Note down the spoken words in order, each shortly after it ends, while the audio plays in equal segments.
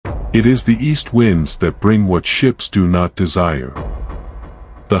It is the east winds that bring what ships do not desire.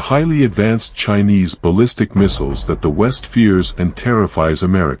 The highly advanced Chinese ballistic missiles that the West fears and terrifies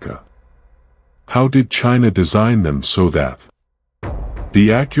America. How did China design them so that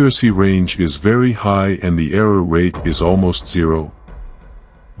the accuracy range is very high and the error rate is almost zero?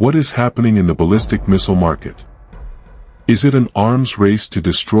 What is happening in the ballistic missile market? Is it an arms race to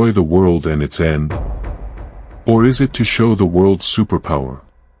destroy the world and its end? Or is it to show the world's superpower?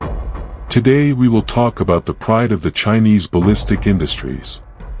 Today we will talk about the pride of the Chinese ballistic industries.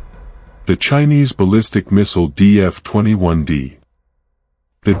 The Chinese ballistic missile DF-21D.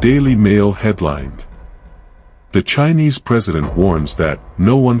 The Daily Mail headlined: The Chinese president warns that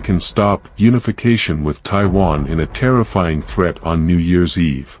no one can stop unification with Taiwan in a terrifying threat on New Year's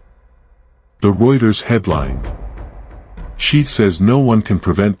Eve. The Reuters headlined: Xi says no one can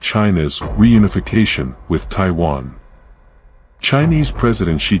prevent China's reunification with Taiwan. Chinese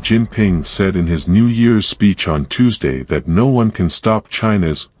President Xi Jinping said in his New Year's speech on Tuesday that no one can stop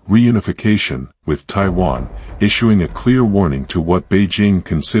China's reunification with Taiwan, issuing a clear warning to what Beijing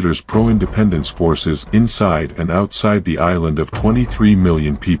considers pro-independence forces inside and outside the island of 23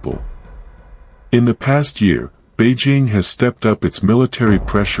 million people. In the past year, Beijing has stepped up its military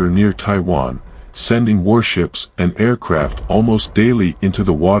pressure near Taiwan, sending warships and aircraft almost daily into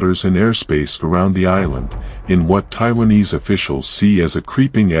the waters and airspace around the island, in what Taiwanese officials see as a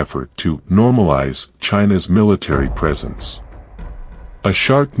creeping effort to normalize China's military presence. A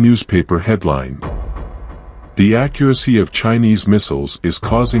Shark newspaper headlined: The accuracy of Chinese missiles is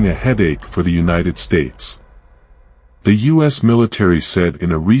causing a headache for the United States. The U.S. military said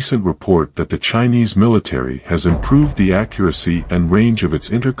in a recent report that the Chinese military has improved the accuracy and range of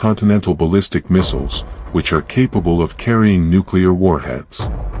its intercontinental ballistic missiles, which are capable of carrying nuclear warheads.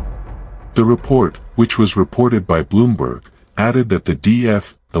 The report, which was reported by Bloomberg, added that the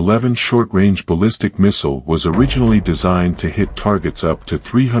DF-11 short-range ballistic missile was originally designed to hit targets up to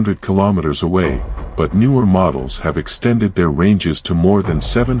 300 kilometers away, but newer models have extended their ranges to more than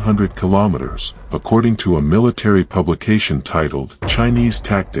 700 kilometers, according to a military publication titled Chinese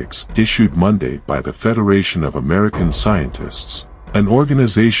Tactics, issued Monday by the Federation of American Scientists, an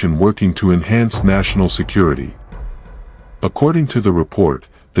organization working to enhance national security. According to the report,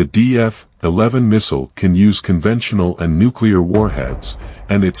 the DF-11 missile can use conventional and nuclear warheads,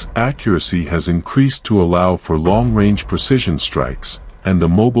 and its accuracy has increased to allow for long-range precision strikes, and the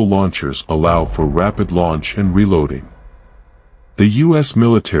mobile launchers allow for rapid launch and reloading. The U.S.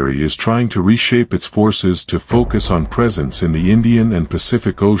 military is trying to reshape its forces to focus on presence in the Indian and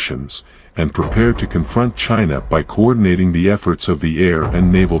Pacific Oceans, and prepare to confront China by coordinating the efforts of the air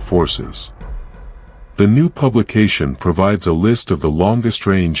and naval forces. The new publication provides a list of the longest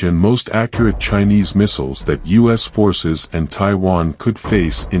range and most accurate Chinese missiles that U.S. forces and Taiwan could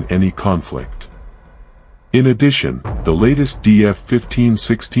face in any conflict. In addition, the latest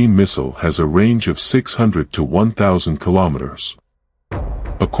DF-1516 missile has a range of 600 to 1,000 kilometers.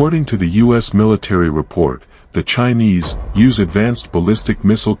 According to the U.S. military report, the Chinese use advanced ballistic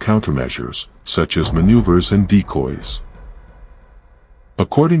missile countermeasures, such as maneuvers and decoys.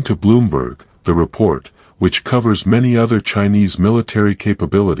 According to Bloomberg, the report, which covers many other Chinese military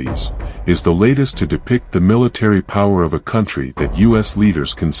capabilities, is the latest to depict the military power of a country that U.S.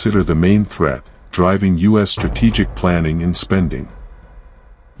 leaders consider the main threat, driving U.S. strategic planning and spending.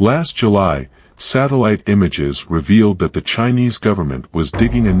 Last July, satellite images revealed that the Chinese government was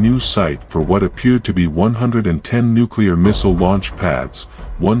digging a new site for what appeared to be 110 nuclear missile launch pads,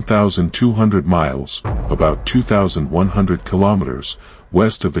 1,200 miles, about 2,100 kilometers,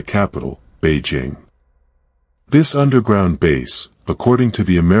 west of the capital, Beijing. This underground base, according to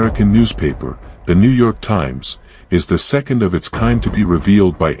the American newspaper, The New York Times, is the second of its kind to be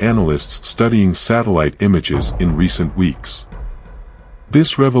revealed by analysts studying satellite images in recent weeks.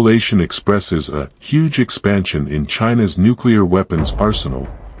 This revelation expresses a huge expansion in China's nuclear weapons arsenal,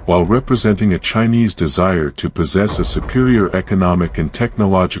 while representing a Chinese desire to possess a superior economic and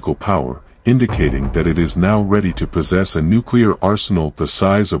technological power, indicating that it is now ready to possess a nuclear arsenal the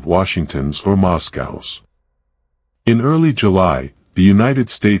size of Washington's or Moscow's. In early July, the United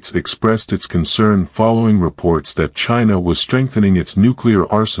States expressed its concern following reports that China was strengthening its nuclear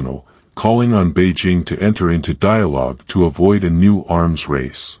arsenal, calling on Beijing to enter into dialogue to avoid a new arms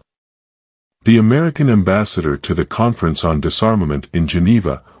race. The American ambassador to the Conference on Disarmament in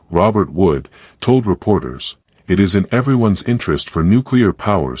Geneva, Robert Wood, told reporters, "It is in everyone's interest for nuclear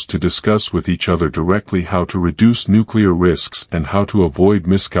powers to discuss with each other directly how to reduce nuclear risks and how to avoid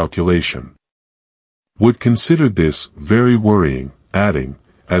miscalculation." Wood considered this very worrying, adding,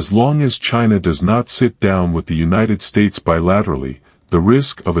 "As long as China does not sit down with the United States bilaterally, the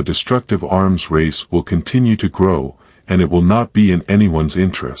risk of a destructive arms race will continue to grow, and it will not be in anyone's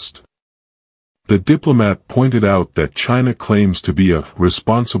interest. The diplomat pointed out that China claims to be a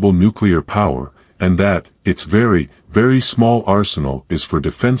responsible nuclear power, and that its very, very small arsenal is for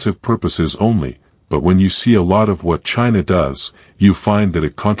defensive purposes only, but when you see a lot of what China does, you find that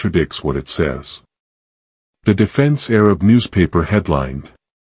it contradicts what it says. The Defense Arab newspaper headlined,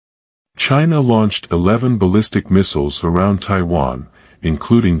 China launched 11 ballistic missiles around Taiwan,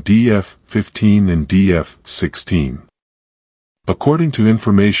 including DF-15 and DF-16. According to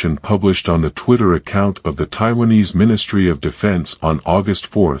information published on the Twitter account of the Taiwanese Ministry of Defense on August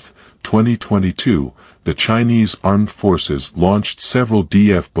 4, 2022, the Chinese armed forces launched several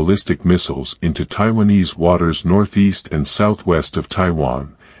DF ballistic missiles into Taiwanese waters northeast and southwest of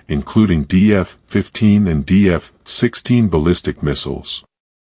Taiwan, including DF-15 and DF-16 ballistic missiles.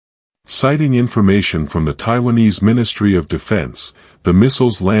 Citing information from the Taiwanese Ministry of Defense, the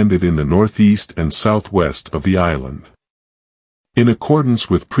missiles landed in the northeast and southwest of the island, in accordance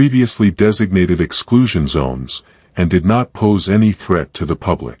with previously designated exclusion zones, and did not pose any threat to the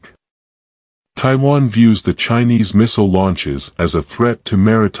public. Taiwan views the Chinese missile launches as a threat to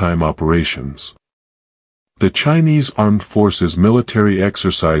maritime operations. The Chinese Armed Forces military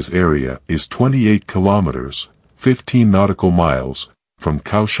exercise area is 28 kilometers, 15 nautical miles, from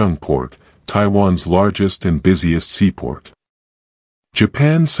Kaohsiung Port, Taiwan's largest and busiest seaport.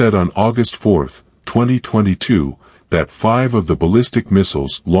 Japan said on August 4, 2022, that 5 of the ballistic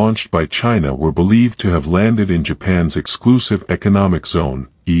missiles launched by China were believed to have landed in Japan's exclusive economic zone,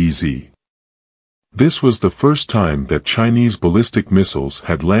 EEZ. This was the first time that Chinese ballistic missiles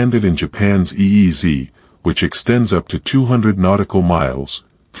had landed in Japan's EEZ, which extends up to 200 nautical miles,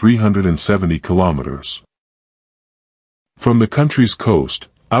 370 kilometers. From the country's coast,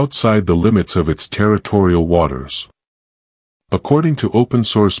 outside the limits of its territorial waters. According to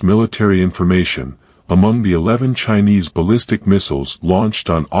open-source military information, among the 11 Chinese ballistic missiles launched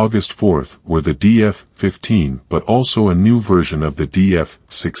on August 4 were the DF-15 but also a new version of the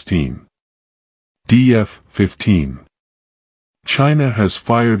DF-16. DF-15. China has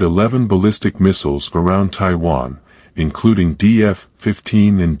fired 11 ballistic missiles around Taiwan, including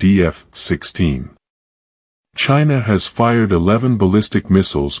DF-15 and DF-16. China has fired 11 ballistic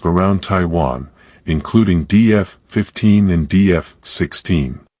missiles around Taiwan, including DF-15 and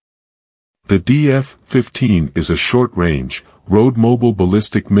DF-16. The DF-15 is a short-range, road-mobile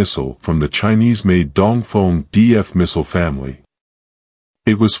ballistic missile from the Chinese-made Dongfeng DF missile family.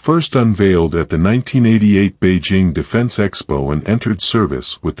 It was first unveiled at the 1988 Beijing Defense Expo and entered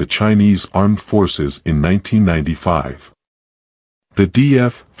service with the Chinese Armed Forces in 1995. The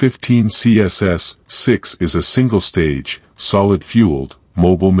DF-15 CSS-6 is a single-stage, solid-fueled,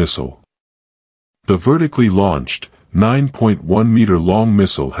 mobile missile. The vertically launched, 9.1-meter-long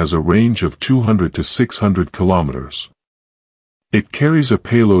missile has a range of 200 to 600 kilometers. It carries a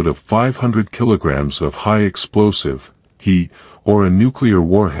payload of 500 kilograms of high-explosive, He, or a nuclear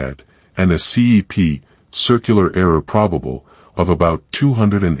warhead, and a CEP, circular error probable, of about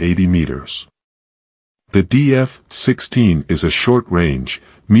 280 meters. The DF-16 is a short-range,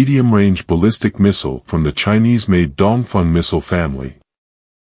 medium-range ballistic missile from the Chinese-made Dongfeng missile family.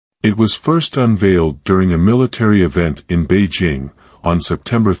 It was first unveiled during a military event in Beijing, on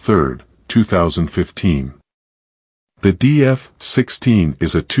September 3, 2015. The DF-16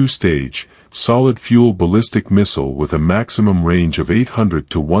 is a two-stage, solid-fuel ballistic missile with a maximum range of 800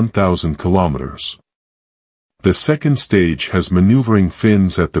 to 1,000 kilometers. The second stage has maneuvering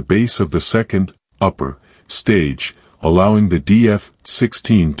fins at the base of the second, upper, stage, allowing the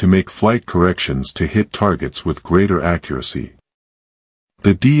DF-16 to make flight corrections to hit targets with greater accuracy.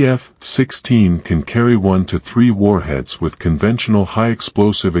 The DF-16 can carry 1 to 3 warheads with conventional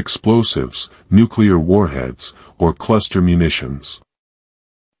high-explosive explosives, nuclear warheads, or cluster munitions.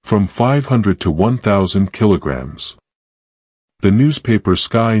 From 500 to 1,000 kilograms. The newspaper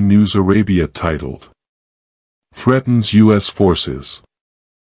Sky News Arabia titled, Threatens U.S. Forces.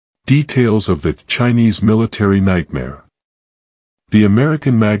 Details of the Chinese military nightmare. The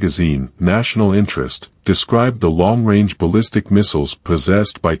American magazine, National Interest, described the long-range ballistic missiles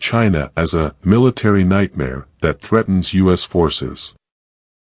possessed by China as a military nightmare that threatens U.S. forces.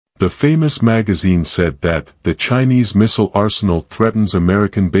 The famous magazine said that the Chinese missile arsenal threatens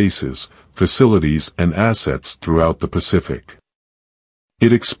American bases, facilities and assets throughout the Pacific.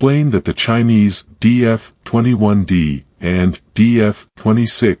 It explained that the Chinese DF-21D and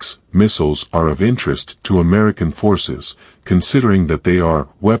DF-26 missiles are of interest to American forces, considering that they are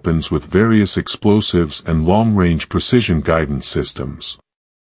weapons with various explosives and long-range precision guidance systems.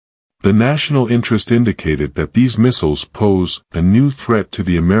 The national interest indicated that these missiles pose a new threat to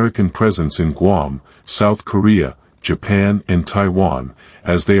the American presence in Guam, South Korea, Japan and Taiwan,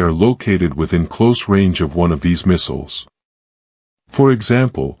 as they are located within close range of one of these missiles. For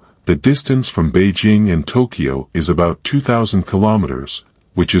example, the distance from Beijing and Tokyo is about 2,000 kilometers,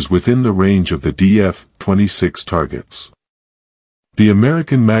 which is within the range of the DF-26 targets. The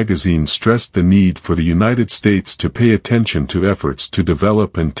American magazine stressed the need for the United States to pay attention to efforts to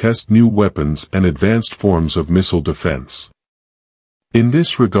develop and test new weapons and advanced forms of missile defense. In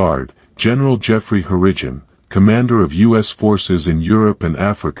this regard, General Jeffrey Harijan, commander of U.S. forces in Europe and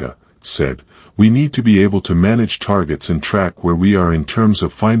Africa, said, "We need to be able to manage targets and track where we are in terms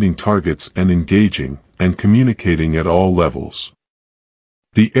of finding targets and engaging and communicating at all levels."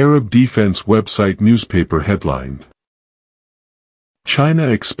 The Arab Defense website newspaper headlined, "China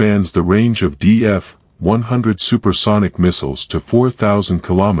expands the range of DF-100 supersonic missiles to 4,000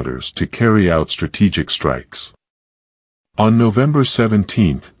 kilometers to carry out strategic strikes." On November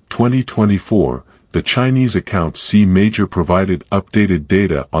 17, 2024, the Chinese account Major provided updated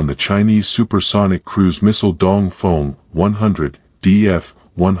data on the Chinese supersonic cruise missile Dongfeng 100,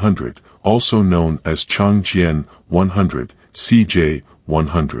 DF-100, also known as Changjian 100,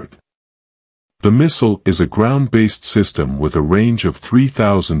 CJ-100. The missile is a ground-based system with a range of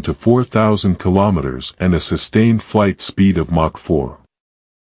 3,000 to 4,000 kilometers and a sustained flight speed of Mach 4.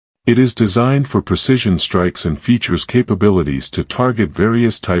 It is designed for precision strikes and features capabilities to target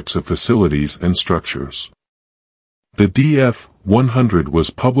various types of facilities and structures. The DF-100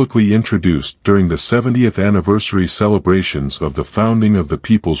 was publicly introduced during the 70th anniversary celebrations of the founding of the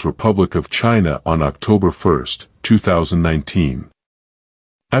People's Republic of China on October 1, 2019.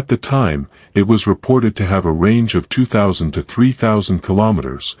 At the time, it was reported to have a range of 2,000 to 3,000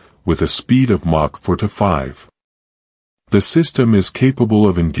 kilometers, with a speed of Mach 4 to 5. The system is capable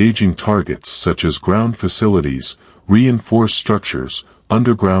of engaging targets such as ground facilities, reinforced structures,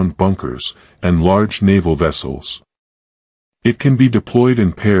 underground bunkers, and large naval vessels. It can be deployed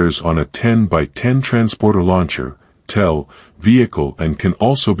in pairs on a 10 by 10 transporter launcher, TEL, vehicle and can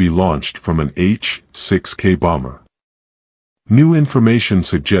also be launched from an H-6K bomber. New information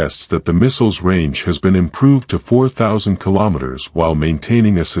suggests that the missile's range has been improved to 4,000 kilometers while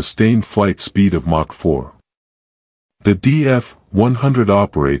maintaining a sustained flight speed of Mach 4. The DF-100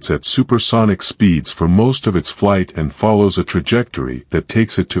 operates at supersonic speeds for most of its flight and follows a trajectory that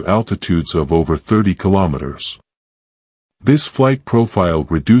takes it to altitudes of over 30 kilometers. This flight profile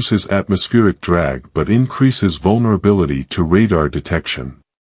reduces atmospheric drag but increases vulnerability to radar detection.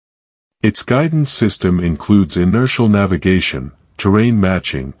 Its guidance system includes inertial navigation, terrain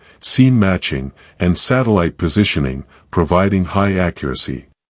matching, scene matching, and satellite positioning, providing high accuracy.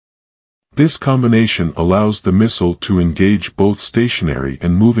 This combination allows the missile to engage both stationary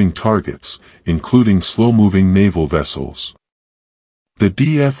and moving targets, including slow-moving naval vessels. The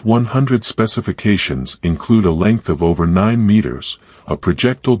DF-100 specifications include a length of over 9 meters, a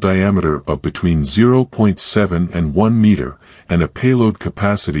projectile diameter of between 0.7 and 1 meter, and a payload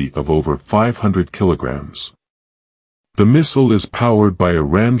capacity of over 500 kilograms. The missile is powered by a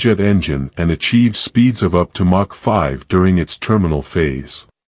ramjet engine and achieves speeds of up to Mach 5 during its terminal phase.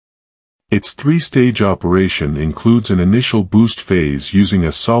 Its three-stage operation includes an initial boost phase using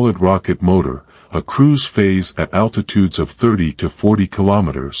a solid rocket motor, a cruise phase at altitudes of 30 to 40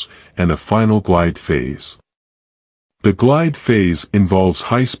 kilometers, and a final glide phase. The glide phase involves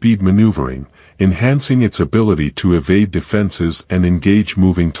high-speed maneuvering, enhancing its ability to evade defenses and engage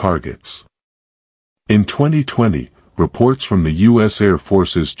moving targets. In 2020, reports from the U.S. Air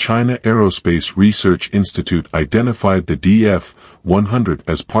Force's China Aerospace Research Institute identified the DF-100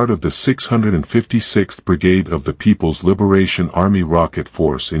 as part of the 656th Brigade of the People's Liberation Army Rocket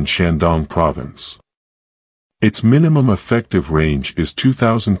Force in Shandong Province. Its minimum effective range is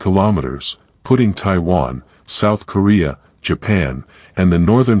 2,000 kilometers, putting Taiwan, South Korea, Japan, and the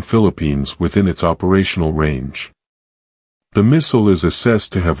northern Philippines within its operational range. The missile is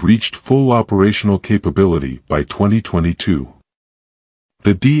assessed to have reached full operational capability by 2022.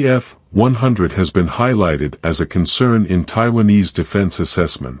 The DF-100 has been highlighted as a concern in Taiwanese defense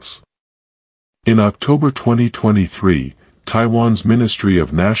assessments. In October 2023, Taiwan's Ministry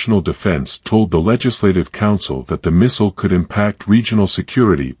of National Defense told the Legislative Council that the missile could impact regional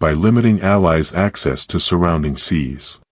security by limiting allies' access to surrounding seas.